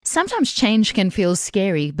Sometimes change can feel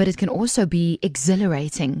scary, but it can also be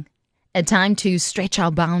exhilarating. A time to stretch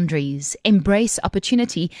our boundaries, embrace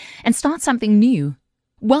opportunity, and start something new.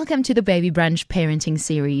 Welcome to the Baby Brunch Parenting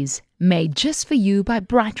Series, made just for you by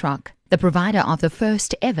BrightRock, the provider of the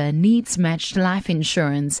first ever needs-matched life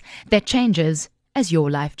insurance that changes as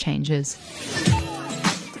your life changes.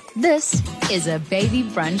 This is a Baby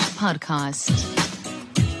Brunch podcast.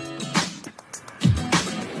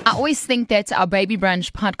 I always think that our Baby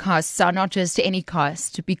Brunch podcasts are not just any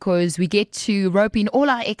cast because we get to rope in all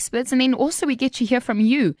our experts and then also we get to hear from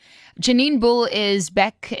you. Janine Bull is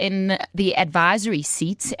back in the advisory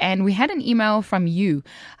seat and we had an email from you.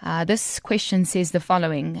 This question says the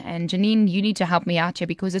following, and Janine, you need to help me out here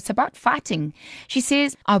because it's about fighting. She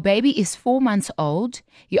says, our baby is 4 months old.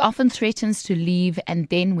 He often threatens to leave and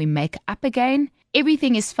then we make up again.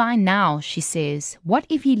 Everything is fine now, she says. What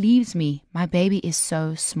if he leaves me? My baby is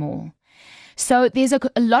so small. So there's a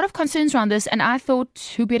lot of concerns around this, and I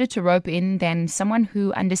thought who better to rope in than someone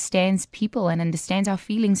who understands people and understands our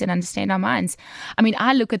feelings and understands our minds. I mean,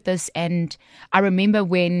 I look at this and I remember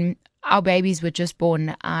when our babies were just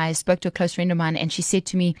born, I spoke to a close friend of mine and she said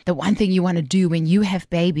to me, the one thing you want to do when you have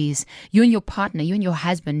babies, you and your partner, you and your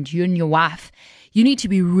husband, you and your wife, you need to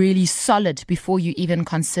be really solid before you even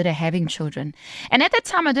consider having children. And at that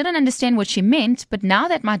time, I didn't understand what she meant. But now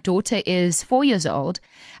that my daughter is 4 years old,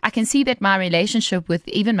 I can see that my relationship with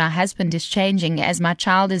even my husband is changing as my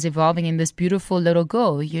child is evolving in this beautiful little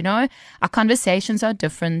girl. You know, our conversations are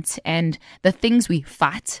different and the things we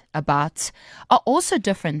fight about are also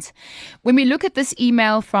different. When we look at this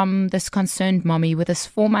email from this concerned mommy with this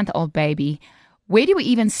 4-month-old baby, where do we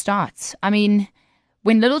even start? I mean,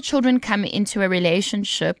 when little children come into a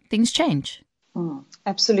relationship, things change.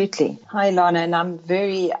 Absolutely. Hi, Lana. And I'm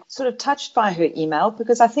very sort of touched by her email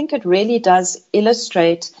because I think it really does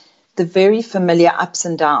illustrate the very familiar ups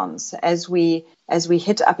and downs. As we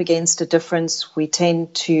hit up against a difference, we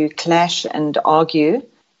tend to clash and argue.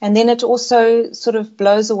 And then it also sort of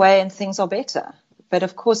blows away and things are better. But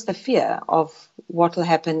of course, the fear of what will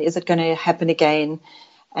happen, is it going to happen again?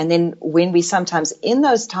 And then when we sometimes in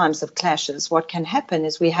those times of clashes, what can happen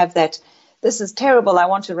is we have that, this is terrible, I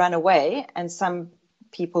want to run away. And some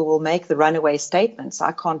people will make the runaway statements,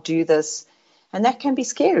 I can't do this. And that can be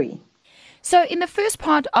scary. So in the first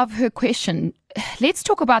part of her question, let's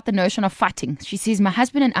talk about the notion of fighting. She says, my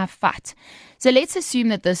husband and I fight. So let's assume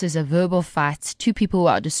that this is a verbal fight. Two people who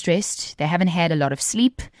are distressed. They haven't had a lot of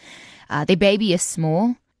sleep. Their baby is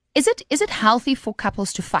small. Is it healthy for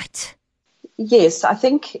couples to fight? Yes, I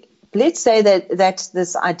think let's say that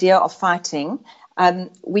this idea of fighting,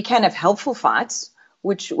 we can have helpful fights,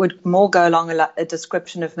 which would more go along a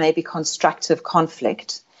description of maybe constructive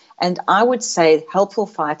conflict. And I would say helpful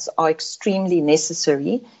fights are extremely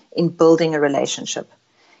necessary in building a relationship.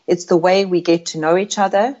 It's the way we get to know each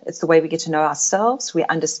other. It's the way we get to know ourselves. We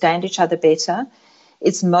understand each other better.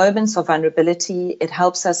 It's moments of vulnerability. It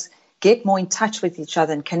helps us get more in touch with each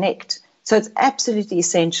other and connect. So it's absolutely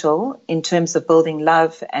essential in terms of building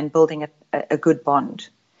love and building a good bond.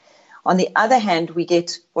 On the other hand, we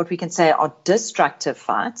get what we can say are destructive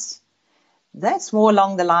fights. That's more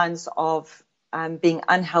along the lines of being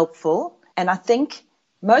unhelpful. And I think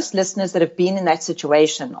most listeners that have been in that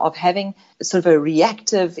situation of having sort of a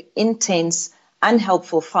reactive, intense,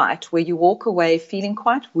 unhelpful fight where you walk away feeling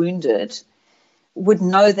quite wounded would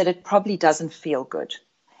know that it probably doesn't feel good.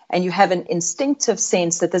 And you have an instinctive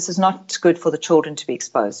sense that this is not good for the children to be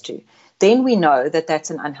exposed to, then we know that that's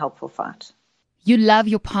an unhelpful fight. You love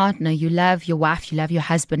your partner, you love your wife, you love your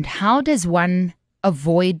husband. How do you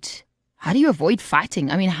avoid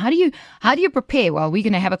fighting? I mean, how do you prepare? Well, we're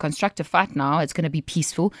going to have a constructive fight now. It's going to be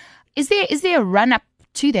peaceful. Is there a run up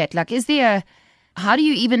to that? Like, how do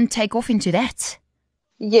you even take off into that?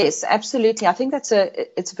 Yes, absolutely. I think it's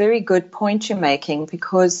a very good point you're making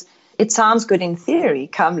because it sounds good in theory.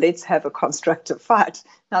 Come, let's have a constructive fight.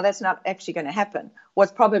 Now, that's not actually going to happen.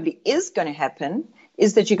 What probably is going to happen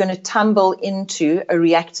is that you're going to tumble into a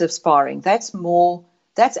reactive sparring. That's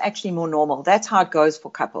actually more normal. That's how it goes for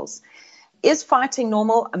couples. Is fighting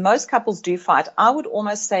normal? Most couples do fight. I would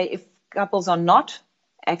almost say if couples are not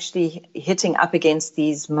actually hitting up against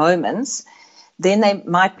these moments, then they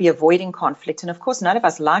might be avoiding conflict. And of course, none of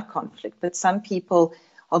us like conflict, but some people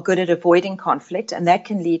are good at avoiding conflict, and that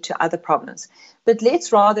can lead to other problems. But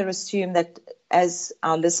let's rather assume that, as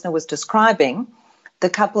our listener was describing, the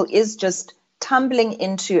couple is just tumbling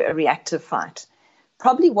into a reactive fight.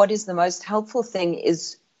 Probably what is the most helpful thing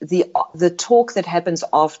is the talk that happens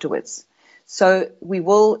afterwards. So we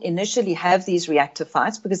will initially have these reactive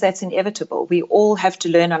fights because that's inevitable. We all have to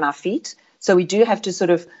learn on our feet. So we do have to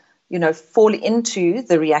sort of fall into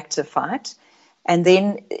the reactive fight. And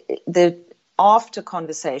then the after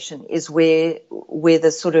conversation is where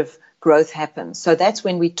the sort of growth happens. So that's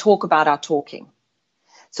when we talk about our talking.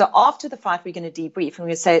 So after the fight, we're going to debrief and we're going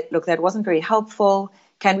to say, look, that wasn't very helpful.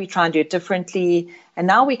 Can we try and do it differently? And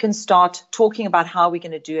now we can start talking about how we're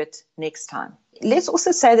going to do it next time. Let's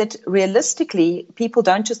also say that realistically, people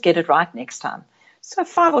don't just get it right next time. So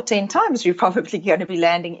 5 or 10 times, you're probably going to be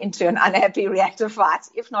landing into an unhappy reactive fight,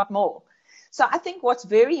 if not more. So I think what's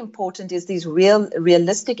very important is these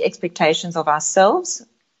realistic expectations of ourselves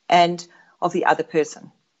and of the other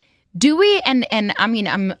person. Do we, and I mean,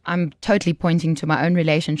 I'm totally pointing to my own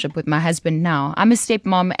relationship with my husband now. I'm a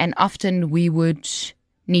stepmom, and often we would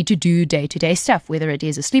need to do day-to-day stuff, whether it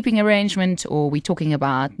is a sleeping arrangement or we're talking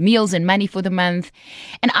about meals and money for the month.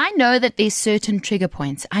 And I know that there's certain trigger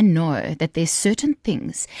points. I know that there's certain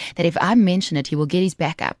things that if I mention it, he will get his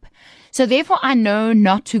back up. So therefore, I know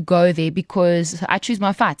not to go there because I choose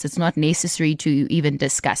my fights. It's not necessary to even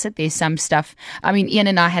discuss it. There's some stuff. I mean, Ian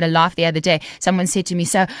and I had a laugh the other day. Someone said to me,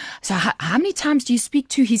 so how many times do you speak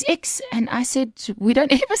to his ex? And I said, we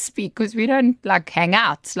don't ever speak because we don't hang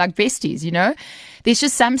out like besties, There's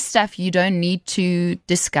just some stuff you don't need to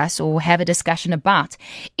discuss or have a discussion about.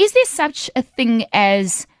 Is there such a thing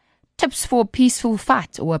as tips for a peaceful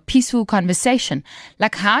fight or a peaceful conversation?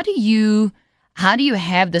 How do you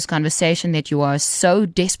have this conversation that you are so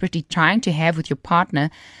desperately trying to have with your partner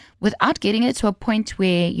without getting it to a point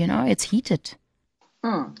where, it's heated?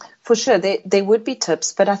 For sure, there would be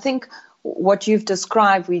tips. But I think what you've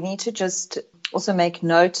described, we need to just also make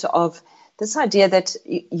note of this idea that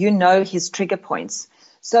his trigger points.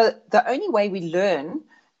 So the only way we learn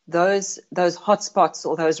those hot spots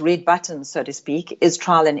or those red buttons, so to speak, is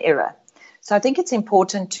trial and error. So I think it's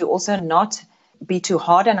important to also not be too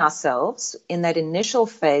hard on ourselves in that initial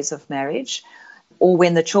phase of marriage or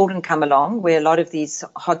when the children come along where a lot of these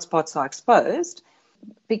hotspots are exposed,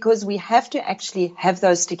 because we have to actually have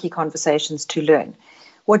those sticky conversations to learn.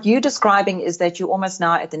 What you're describing is that you're almost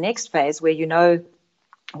now at the next phase where you know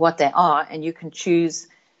what they are and you can choose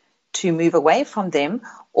to move away from them,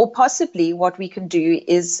 or possibly what we can do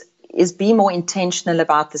is be more intentional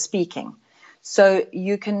about the speaking. So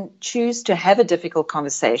you can choose to have a difficult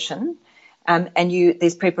conversation. And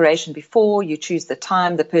there's preparation before, you choose the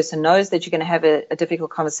time, the person knows that you're going to have a difficult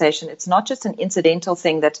conversation. It's not just an incidental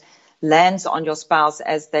thing that lands on your spouse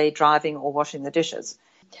as they're driving or washing the dishes.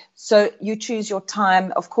 So you choose your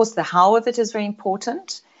time. Of course, the how of it is very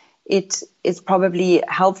important. It is probably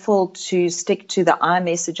helpful to stick to the I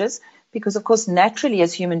messages because, of course, naturally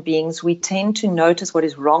as human beings, we tend to notice what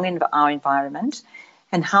is wrong in our environment.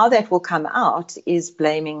 And how that will come out is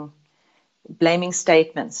blaming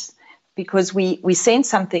statements. Because we sense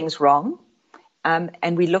something's wrong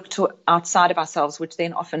and we look to outside of ourselves, which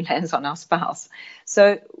then often lands on our spouse.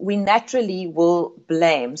 So we naturally will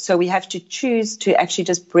blame. So we have to choose to actually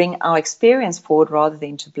just bring our experience forward rather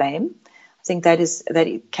than to blame. I think that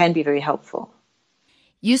it can be very helpful.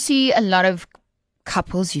 You see a lot of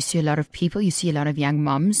couples, you see a lot of people, you see a lot of young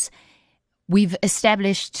moms. We've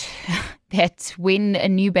established that when a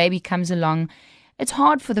new baby comes along, it's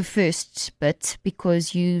hard for the first bit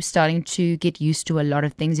because you're starting to get used to a lot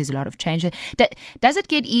of things. There's a lot of change. Does it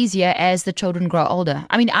get easier as the children grow older?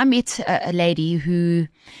 I mean, I met a lady who,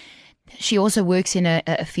 she also works in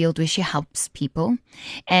a field where she helps people.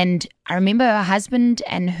 And I remember her husband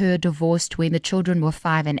and her divorced when the children were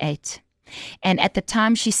 5 and 8. And at the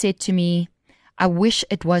time she said to me, I wish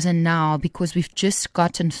it wasn't now because we've just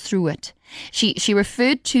gotten through it. She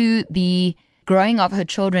referred to the growing of her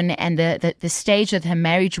children and the stage that her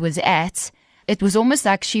marriage was at. It was almost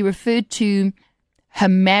like she referred to her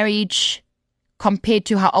marriage compared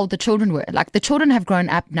to how old the children were. Like the children have grown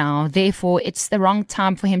up now, therefore it's the wrong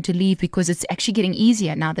time for him to leave because it's actually getting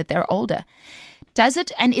easier now that they're older. Does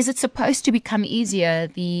it, and is it supposed to become easier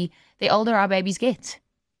the older our babies get?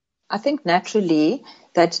 I think naturally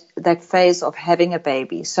that phase of having a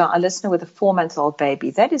baby, so a listener with a 4-month-old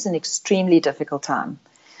baby, that is an extremely difficult time.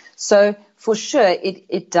 So for sure,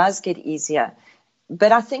 it does get easier.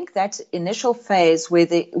 But I think that initial phase where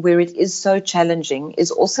it is so challenging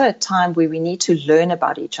is also a time where we need to learn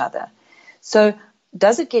about each other. So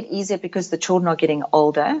does it get easier because the children are getting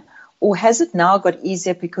older, or has it now got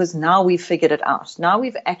easier because now we've figured it out? Now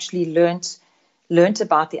we've actually learnt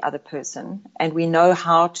about the other person and we know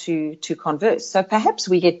how to converse. So perhaps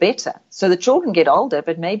we get better. So the children get older,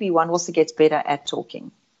 but maybe one also gets better at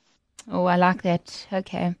talking. Oh, I like that.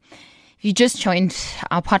 Okay. If you just joined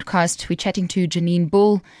our podcast, we're chatting to Janine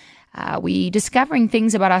Bull. We're discovering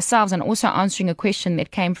things about ourselves and also answering a question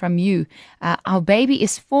that came from you. Our baby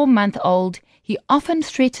is 4 months old. He often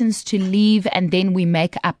threatens to leave and then we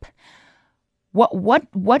make up.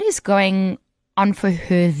 What is going on for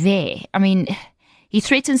her there? I mean, he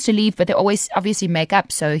threatens to leave, but they always obviously make up,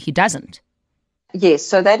 so he doesn't. Yes,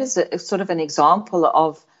 so that is a sort of an example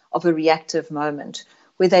of a reactive moment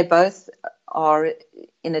where they both are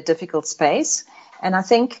in a difficult space. And I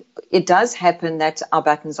think it does happen that our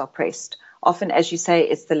buttons are pressed. Often, as you say,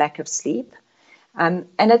 it's the lack of sleep. And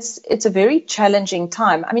it's a very challenging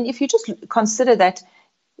time. I mean, if you just consider that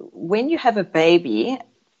when you have a baby,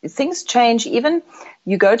 things change. Even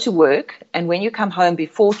you go to work, and when you come home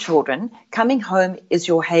before children, coming home is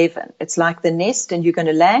your haven. It's like the nest, and you're going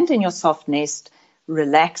to land in your soft nest,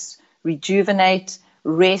 relax, rejuvenate,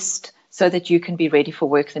 rest, so that you can be ready for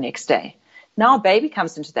work the next day. Now a baby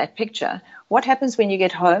comes into that picture. What happens when you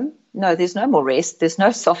get home? No, there's no more rest. There's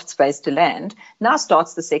no soft space to land. Now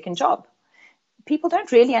starts the second job. People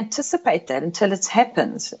don't really anticipate that until it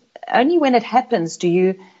happens. Only when it happens do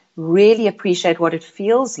you really appreciate what it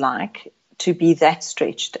feels like to be that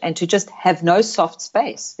stretched and to just have no soft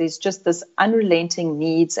space. There's just this unrelenting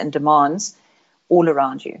needs and demands all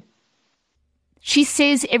around you. She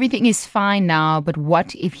says everything is fine now, but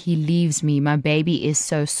what if he leaves me? My baby is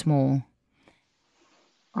so small.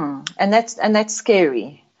 And that's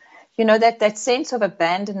scary. You know, that sense of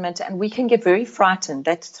abandonment, and we can get very frightened,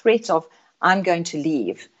 that threat of I'm going to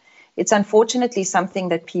leave. It's unfortunately something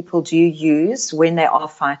that people do use when they are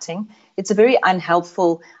fighting. It's a very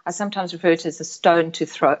unhelpful, I sometimes refer to it as a stone to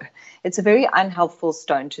throw. It's a very unhelpful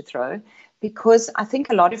stone to throw because I think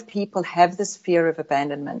a lot of people have this fear of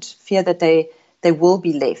abandonment, fear that they will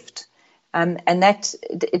be left. And that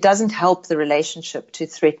it doesn't help the relationship to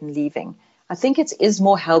threaten leaving. I think it is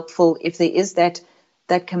more helpful if there is that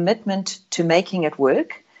commitment to making it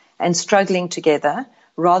work and struggling together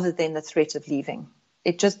rather than the threat of leaving.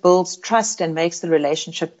 It just builds trust and makes the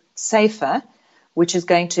relationship safer, which is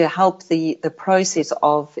going to help the process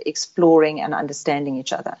of exploring and understanding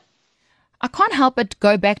each other. I can't help but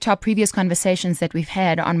go back to our previous conversations that we've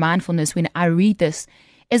had on mindfulness when I read this.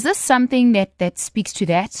 Is this something that speaks to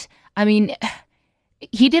that? I mean,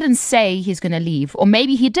 he didn't say he's going to leave, or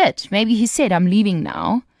maybe he did. Maybe he said, I'm leaving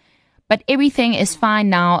now. But everything is fine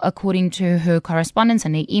now, according to her correspondence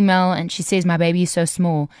and her email. And she says, my baby is so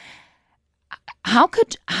small. How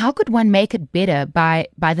could one make it better by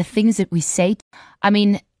the things that we say? I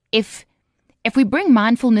mean, if we bring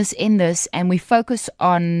mindfulness in this and we focus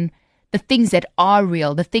on the things that are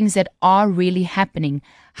real, the things that are really happening,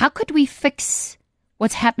 how could we fix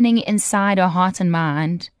what's happening inside our heart and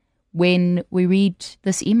mind when we read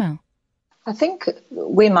this email? I think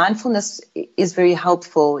where mindfulness is very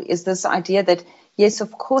helpful is this idea that, yes,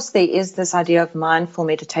 of course, there is this idea of mindful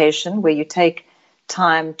meditation where you take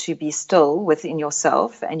time to be still within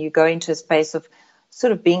yourself and you go into a space of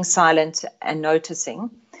sort of being silent and noticing.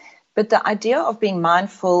 But the idea of being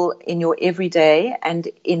mindful in your everyday and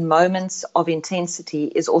in moments of intensity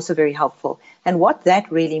is also very helpful. And what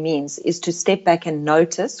that really means is to step back and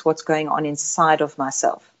notice what's going on inside of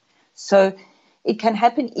myself. So it can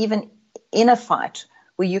happen even in a fight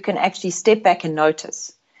where you can actually step back and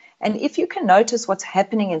notice. And if you can notice what's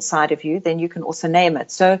happening inside of you, then you can also name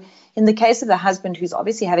it. So in the case of the husband who's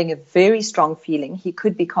obviously having a very strong feeling, he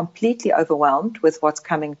could be completely overwhelmed with what's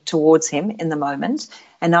coming towards him in the moment.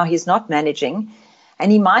 And now he's not managing.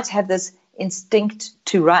 And he might have this instinct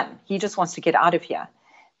to run. He just wants to get out of here.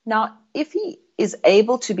 Now, if he is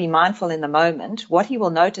able to be mindful in the moment, what he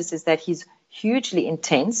will notice is that he's hugely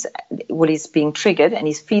intense. Well, he's being triggered and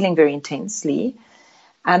he's feeling very intensely.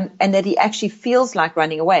 And that he actually feels like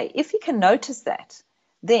running away. If he can notice that,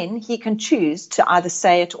 then he can choose to either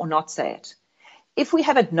say it or not say it. If we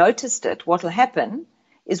haven't noticed it, what will happen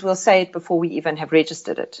is we'll say it before we even have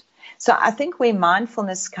registered it. So I think where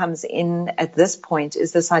mindfulness comes in at this point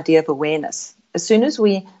is this idea of awareness. As soon as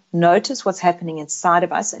we notice what's happening inside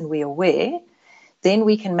of us and we're aware, then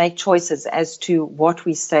we can make choices as to what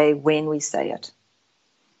we say when we say it.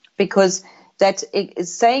 Because that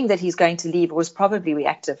is saying that he's going to leave was probably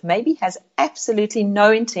reactive. Maybe he has absolutely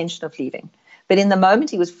no intention of leaving. But in the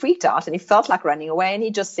moment, he was freaked out and he felt like running away and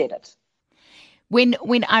he just said it. When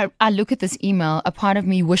I look at this email, a part of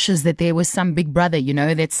me wishes that there was some big brother,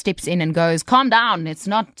 that steps in and goes, calm down, it's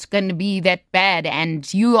not going to be that bad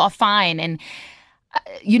and you are fine. And,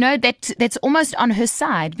 that's almost on her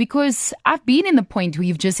side, because I've been in the point where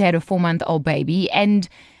you've just had a 4-month-old baby and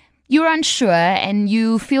you're unsure and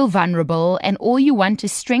you feel vulnerable and all you want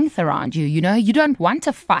is strength around you. You don't want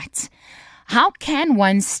to fight. How can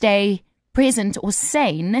one stay present or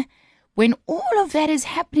sane when all of that is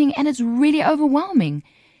happening and it's really overwhelming?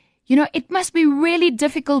 it must be really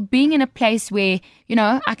difficult being in a place where,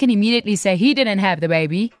 I can immediately say, he didn't have the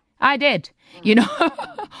baby. I did,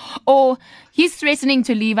 or he's threatening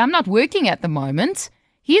to leave. I'm not working at the moment.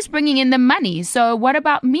 He's bringing in the money. So what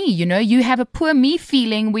about me? You have a poor me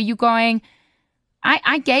feeling where you're going,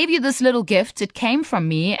 I gave you this little gift. It came from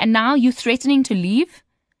me. And now you're threatening to leave.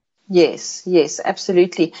 Yes,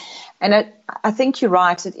 absolutely. And I think you're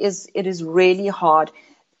right. It is really hard.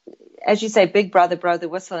 As you say, big brother, blow the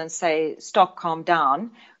whistle and say, stop, calm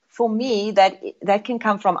down. For me, that can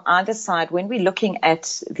come from either side. When we're looking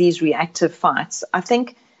at these reactive fights, I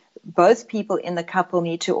think both people in the couple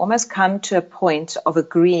need to almost come to a point of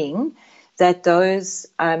agreeing that those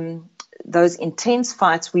intense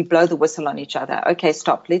fights, we blow the whistle on each other. Okay,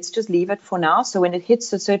 stop. Let's just leave it for now. So when it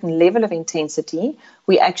hits a certain level of intensity,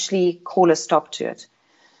 we actually call a stop to it.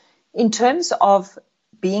 In terms of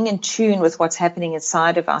being in tune with what's happening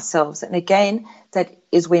inside of ourselves, and again, that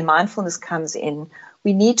is where mindfulness comes in.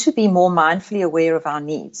 We need to be more mindfully aware of our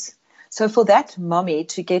needs. So for that mommy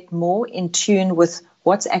to get more in tune with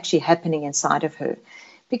what's actually happening inside of her.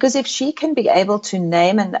 Because if she can be able to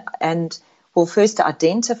name and first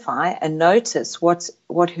identify and notice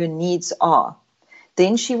what her needs are,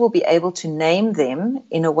 then she will be able to name them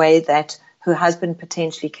in a way that her husband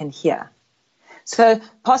potentially can hear. So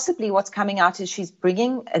possibly what's coming out is she's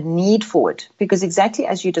bringing a need forward, because exactly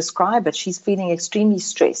as you describe it, she's feeling extremely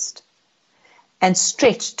stressed and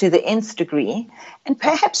stretched to the nth degree. And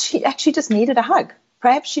perhaps she actually just needed a hug.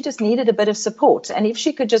 Perhaps she just needed a bit of support. And if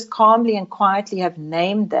she could just calmly and quietly have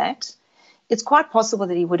named that, it's quite possible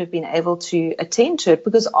that he would have been able to attend to it,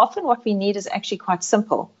 because often what we need is actually quite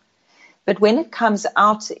simple. But when it comes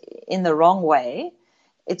out in the wrong way,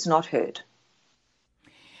 it's not heard.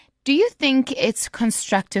 Do you think it's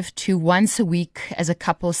constructive to once a week as a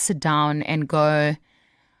couple sit down and go,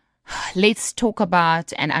 let's talk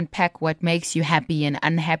about and unpack what makes you happy and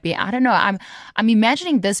unhappy? I don't know. I'm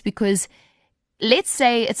imagining this because let's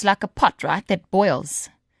say it's like a pot, right, that boils.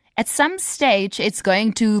 At some stage, it's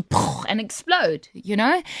going to and explode,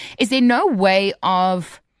 Is there no way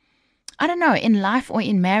of, I don't know, in life or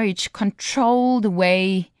in marriage, control the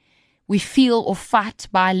way we feel or fight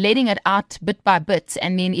by letting it out bit by bit,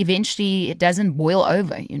 and then eventually it doesn't boil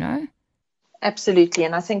over, Absolutely.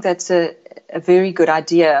 And I think that's a very good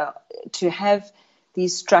idea, to have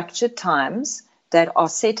these structured times that are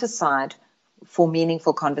set aside for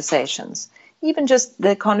meaningful conversations. Even just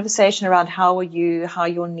the conversation around how are you, how are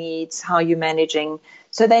your needs, how are you managing.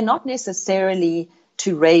 So they're not necessarily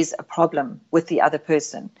to raise a problem with the other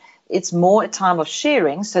person. It's more a time of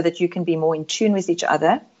sharing so that you can be more in tune with each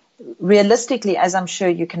other. Realistically, as I'm sure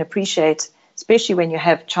you can appreciate, especially when you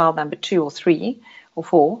have child number 2 or 3 or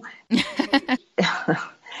 4,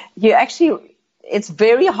 it's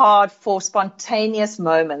very hard for spontaneous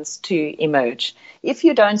moments to emerge if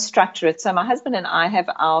you don't structure it. So my husband and I have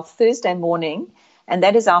our Thursday morning, and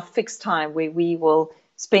that is our fixed time where we will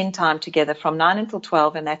spend time together from 9 until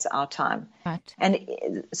 12, and that's our time. Right.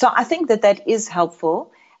 And so I think that is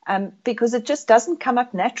helpful. Because it just doesn't come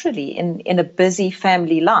up naturally in a busy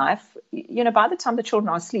family life. By the time the children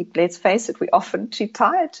are asleep, let's face it, we're often too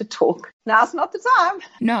tired to talk. Now's not the time.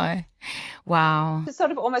 No. Wow. To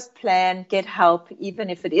sort of almost plan, get help, even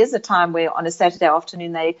if it is a time where on a Saturday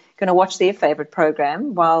afternoon they're going to watch their favorite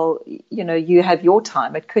program while, you have your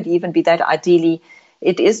time. It could even be that ideally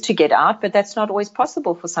it is to get out, but that's not always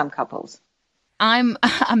possible for some couples. I'm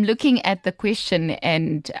looking at the question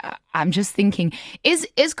and I'm just thinking,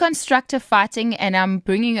 is constructive fighting, and I'm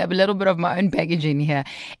bringing a little bit of my own baggage in here,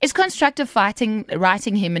 is constructive fighting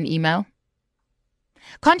writing him an email?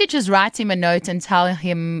 Can't you just write him a note and tell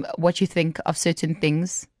him what you think of certain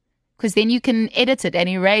things? Because then you can edit it and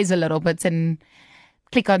erase a little bit and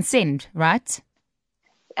click on send, right?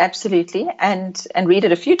 Absolutely. And read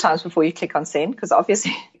it a few times before you click on send, because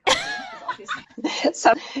obviously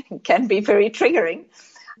some can be very triggering.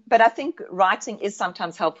 But I think writing is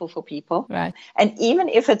sometimes helpful for people. Right. And even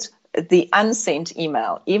if it's the unsent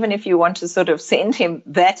email, even if you want to sort of send him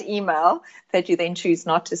that email that you then choose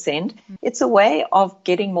not to send, it's a way of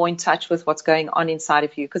getting more in touch with what's going on inside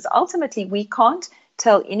of you. Because ultimately we can't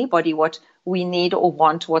tell anybody what we need or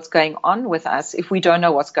want, what's going on with us, if we don't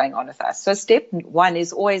know what's going on with us. So step one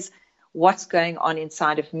is always what's going on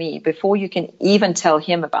inside of me before you can even tell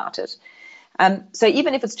him about it. So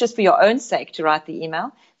even if it's just for your own sake to write the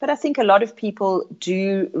email, but I think a lot of people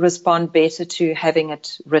do respond better to having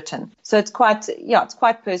it written. So it's quite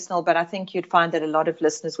personal, but I think you'd find that a lot of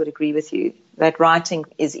listeners would agree with you that writing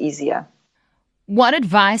is easier. What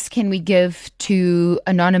advice can we give to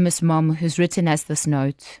anonymous mom who's written us this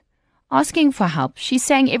note asking for help. She's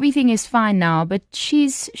saying everything is fine now, but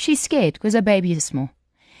she's scared because her baby is small.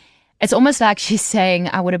 It's almost like she's saying,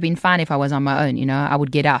 I would have been fine if I was on my own, I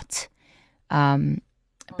would get out.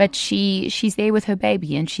 But she's there with her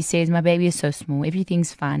baby, and she says, my baby is so small,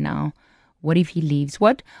 everything's fine now. What if he leaves?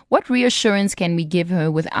 What reassurance can we give her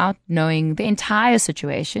without knowing the entire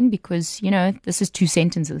situation? Because, this is 2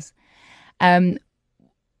 sentences.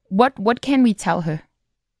 What can we tell her?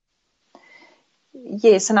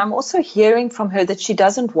 Yes, and I'm also hearing from her that she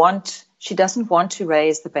doesn't want to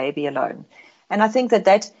raise the baby alone. And I think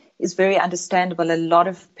that is very understandable. A lot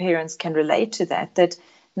of parents can relate to that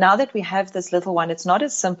now that we have this little one, it's not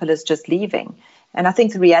as simple as just leaving. And I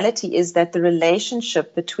think the reality is that the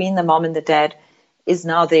relationship between the mom and the dad is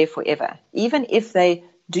now there forever. Even if they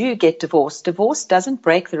do get divorced, divorce doesn't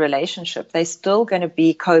break the relationship. They're still going to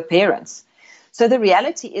be co-parents. So the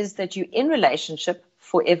reality is that you're in relationship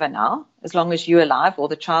forever now. As long as you're alive or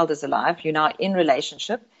the child is alive, you're now in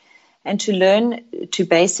relationship. And to learn to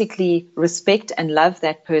basically respect and love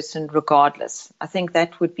that person regardless. I think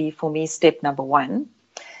that would be, for me, step number 1.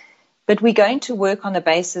 But we're going to work on the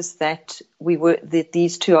basis that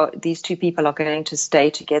these two people are going to stay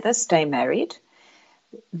together, stay married.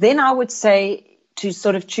 Then I would say to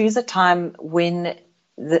sort of choose a time when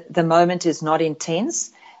the moment is not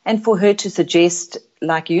intense, and for her to suggest,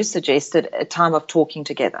 like you suggested, a time of talking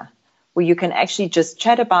together, where you can actually just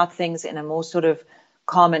chat about things in a more sort of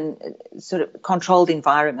calm and sort of controlled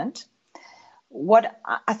environment. What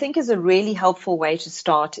I think is a really helpful way to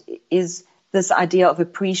start is this idea of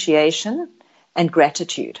appreciation and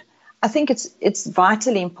gratitude. I think it's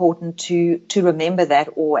vitally important to remember that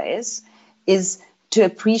always, is to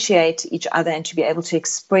appreciate each other and to be able to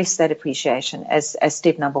express that appreciation as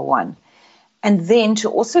step number 1. And then to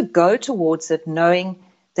also go towards it knowing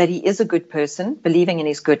that he is a good person, believing in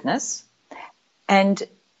his goodness, and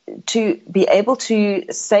to be able to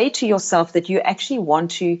say to yourself that you actually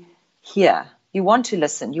want to hear, you want to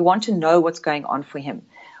listen, you want to know what's going on for him.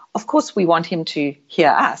 Of course, we want him to hear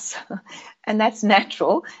us, and that's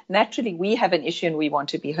natural. Naturally, we have an issue and we want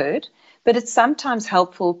to be heard, but it's sometimes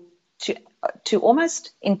helpful to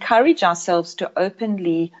almost encourage ourselves to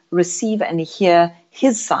openly receive and hear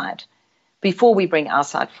his side before we bring our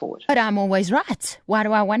side forward. But I'm always right. Why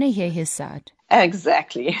do I want to hear his side?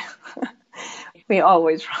 Exactly. We're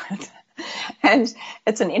always right. And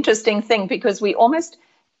it's an interesting thing because we almost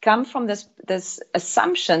come from this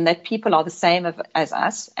assumption that people are the same as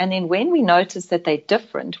us. And then when we notice that they're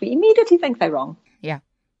different, we immediately think they're wrong. Yeah.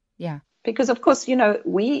 Yeah. Because, of course,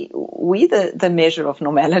 we the measure of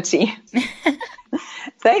normality.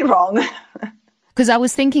 They're wrong. Because I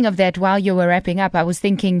was thinking of that while you were wrapping up. I was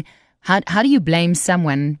thinking, how do you blame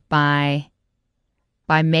someone by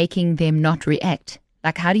making them not react?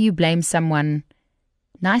 Like, how do you blame someone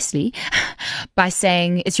nicely by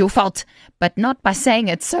saying it's your fault, but not by saying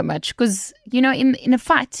it so much? Because, in a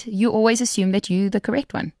fight, you always assume that you're the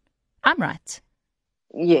correct one. I'm right.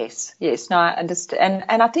 Yes. No, I understand.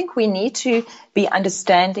 And I think we need to be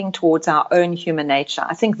understanding towards our own human nature.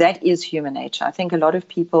 I think that is human nature. I think a lot of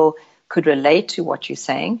people could relate to what you're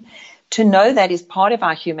saying. To know that is part of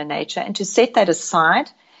our human nature and to set that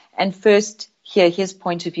aside and first hear his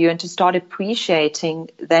point of view and to start appreciating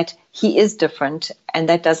that he is different and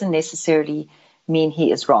that doesn't necessarily mean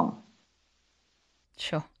he is wrong.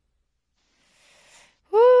 Sure.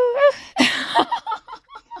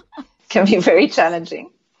 Can be very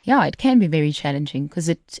challenging. Yeah, it can be very challenging because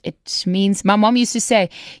it means, my mom used to say,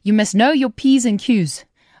 you must know your P's and Q's.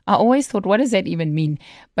 I always thought, what does that even mean?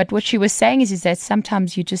 But what she was saying is that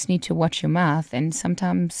sometimes you just need to watch your mouth and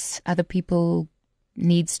sometimes other people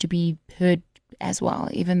needs to be heard as well,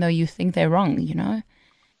 even though you think they're wrong,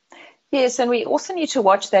 Yes, and we also need to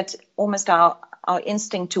watch that almost our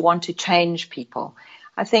instinct to want to change people.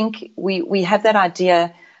 I think we have that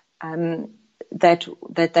idea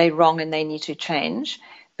that they're wrong and they need to change.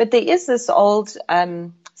 But there is this old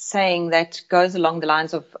saying that goes along the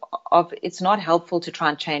lines of it's not helpful to try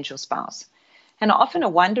and change your spouse. And I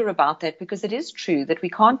often wonder about that because it is true that we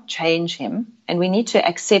can't change him and we need to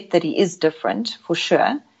accept that he is different for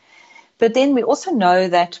sure. But then we also know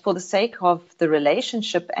that for the sake of the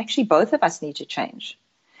relationship, actually both of us need to change.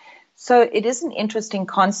 So it is an interesting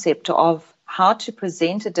concept of how to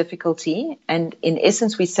present a difficulty. And in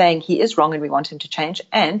essence, we're saying he is wrong and we want him to change.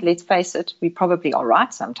 And let's face it, we probably are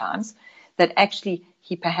right sometimes, that actually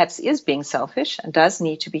he perhaps is being selfish and does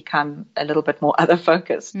need to become a little bit more other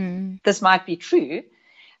focused. This might be true,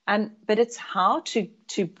 but it's how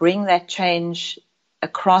to bring that change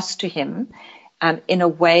across to him in a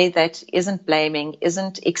way that isn't blaming,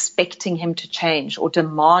 isn't expecting him to change or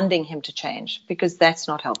demanding him to change, because that's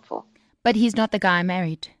not helpful. But he's not the guy I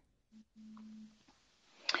married.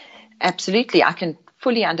 Absolutely. I can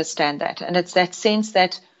fully understand that. And it's that sense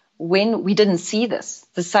that when we didn't see this,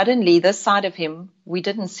 suddenly this side of him, we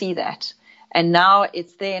didn't see that. And now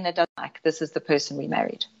it's there and it doesn't like this is the person we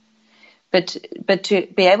married. But to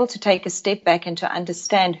be able to take a step back and to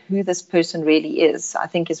understand who this person really is, I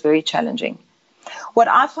think is very challenging. What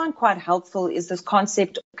I find quite helpful is this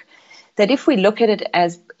concept that if we look at it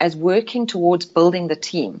as working towards building the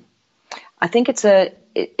team, I think it's a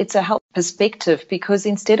helpful perspective, because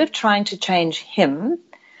instead of trying to change him,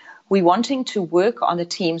 we're wanting to work on the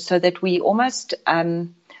team so that we almost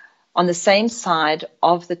on the same side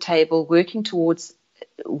of the table, working towards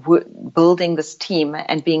building this team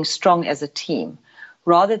and being strong as a team,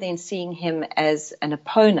 rather than seeing him as an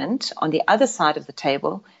opponent on the other side of the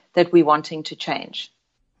table that we're wanting to change.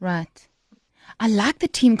 Right. I like the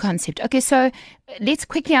team concept. Okay, so let's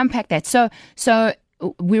quickly unpack that. So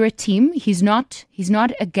we're a team. He's not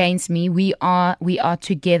against me. We are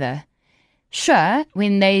together. Sure,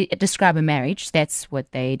 when they describe a marriage, that's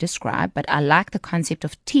what they describe. But I like the concept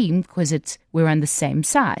of team because we're on the same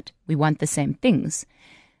side. We want the same things,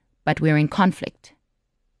 but we're in conflict.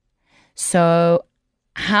 So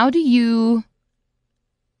how do you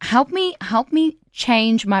help me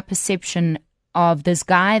change my perception of this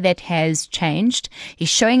guy that has changed? He's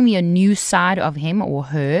showing me a new side of him or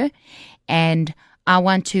her, and I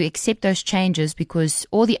want to accept those changes because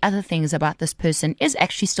all the other things about this person is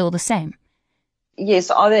actually still the same.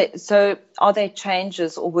 Yes. Are there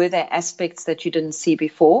changes, or were there aspects that you didn't see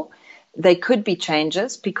before? They could be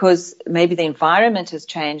changes because maybe the environment has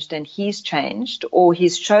changed and he's changed, or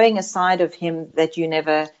he's showing a side of him that you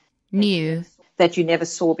never knew, that you never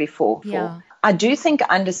saw before. Yeah. I do think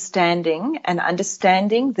understanding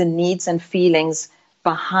the needs and feelings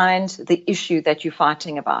behind the issue that you're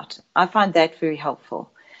fighting about, I find that very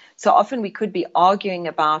helpful. So often we could be arguing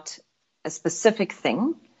about a specific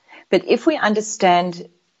thing, but if we understand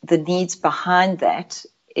the needs behind that,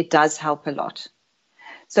 it does help a lot.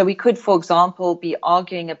 So we could, for example, be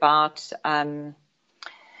arguing about, an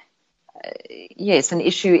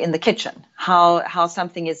issue in the kitchen, how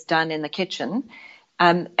something is done in the kitchen,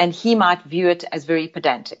 and he might view it as very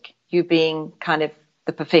pedantic, you being kind of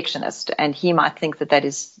the perfectionist, and he might think that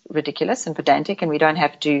is ridiculous and pedantic, and we don't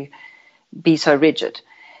have to be so rigid.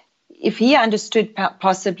 If he understood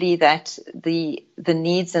possibly that the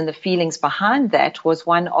needs and the feelings behind that was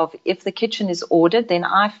one of, if the kitchen is ordered, then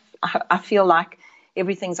I feel like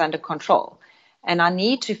everything's under control. And I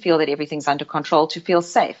need to feel that everything's under control to feel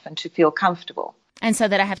safe and to feel comfortable. And so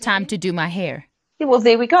that I have time to do my hair. Yeah, well,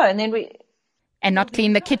 there we go. And then and not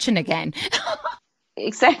clean the kitchen again.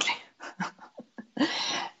 Exactly.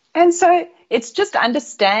 And so it's just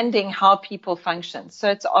understanding how people function. So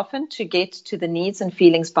it's often to get to the needs and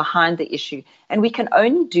feelings behind the issue. And we can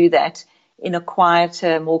only do that in a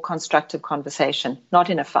quieter, more constructive conversation, not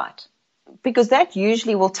in a fight. Because that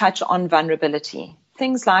usually will touch on vulnerability.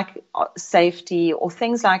 Things like safety, or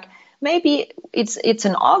things like maybe it's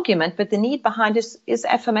an argument, but the need behind it is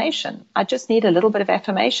affirmation. I just need a little bit of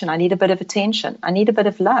affirmation. I need a bit of attention. I need a bit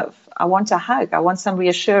of love. I want a hug. I want some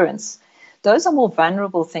reassurance. Those are more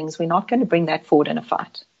vulnerable things. We're not going to bring that forward in a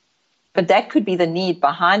fight. But that could be the need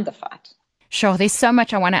behind the fight. Sure, there's so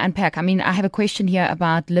much I want to unpack. I mean, I have a question here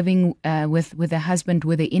about living with a husband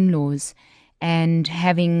with the in-laws and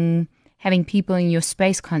having people in your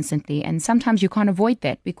space constantly. And sometimes you can't avoid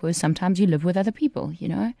that because sometimes you live with other people,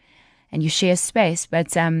 and you share space. But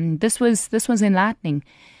this was enlightening.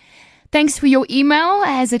 Thanks for your email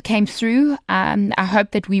as it came through. I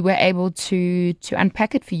hope that we were able to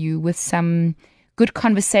unpack it for you with some good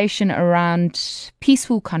conversation around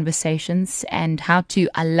peaceful conversations and how to,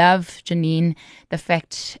 I love, Janine, the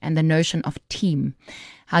fact and the notion of team,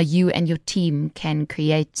 how you and your team can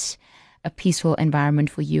create a peaceful environment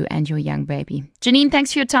for you and your young baby. Janine,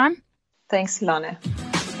 thanks for your time. Thanks, Ilana.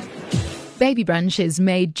 Baby Brunch is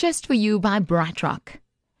made just for you by BrightRock.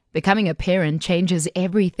 Becoming a parent changes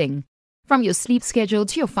everything, from your sleep schedule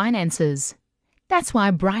to your finances. That's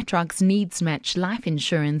why BrightRock's Needs Match life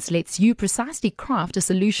insurance lets you precisely craft a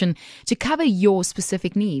solution to cover your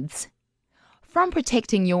specific needs. From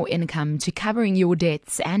protecting your income to covering your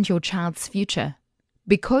debts and your child's future.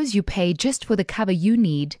 Because you pay just for the cover you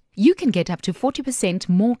need, you can get up to 40%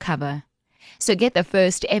 more cover. So get the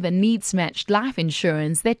first ever Needs Matched life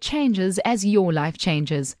insurance that changes as your life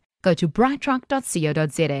changes. Go to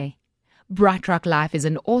brightrock.co.za. BrightRock Life is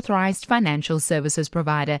an authorized financial services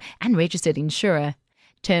provider and registered insurer.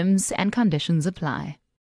 Terms and conditions apply.